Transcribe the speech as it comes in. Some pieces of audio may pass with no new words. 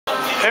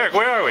Eric,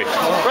 where are we?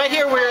 Right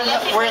here, we're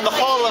in the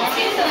hall of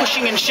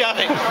pushing and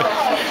shoving.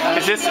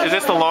 Is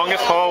this the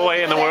longest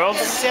hallway in the world?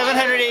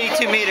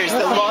 782 meters,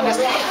 the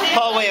longest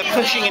hallway of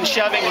pushing and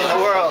shoving in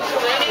the world.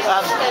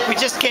 We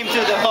just came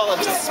through the hall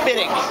of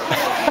spitting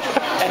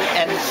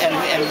and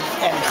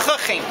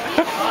chuching,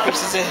 which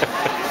is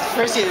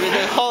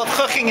the hall of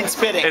chuching and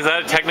spitting. Is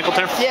that a technical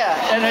term? Yeah,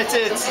 and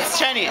it's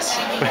Chinese.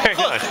 Very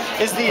good.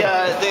 Is the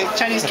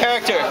Chinese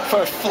character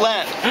for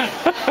phlegm.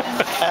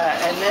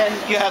 And then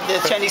you have the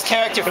Chinese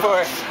character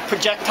for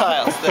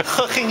projectiles, the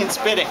chuching and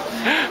spitting.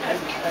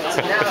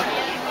 So now,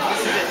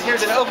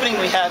 here's an opening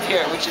we have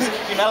here, which is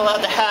you're not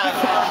allowed to have.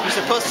 You're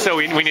supposed to. So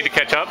we need to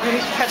catch up? We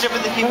need to catch up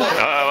with the people.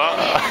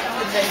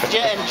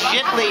 And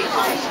gently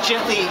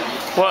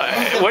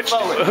move them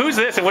forward. Who's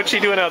this and what's she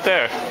doing out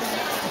there?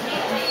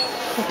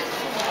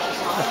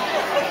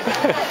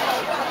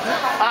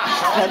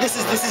 Now this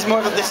is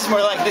more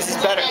like this is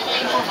better.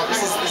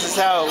 This is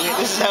how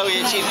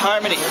we achieve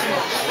harmony.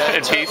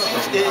 And peace.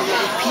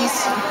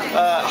 Peace,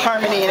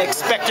 harmony, and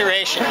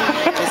expectoration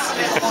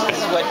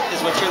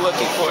is what you're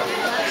looking for.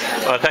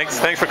 Well,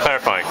 thanks for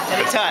clarifying.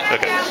 Anytime.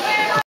 Okay.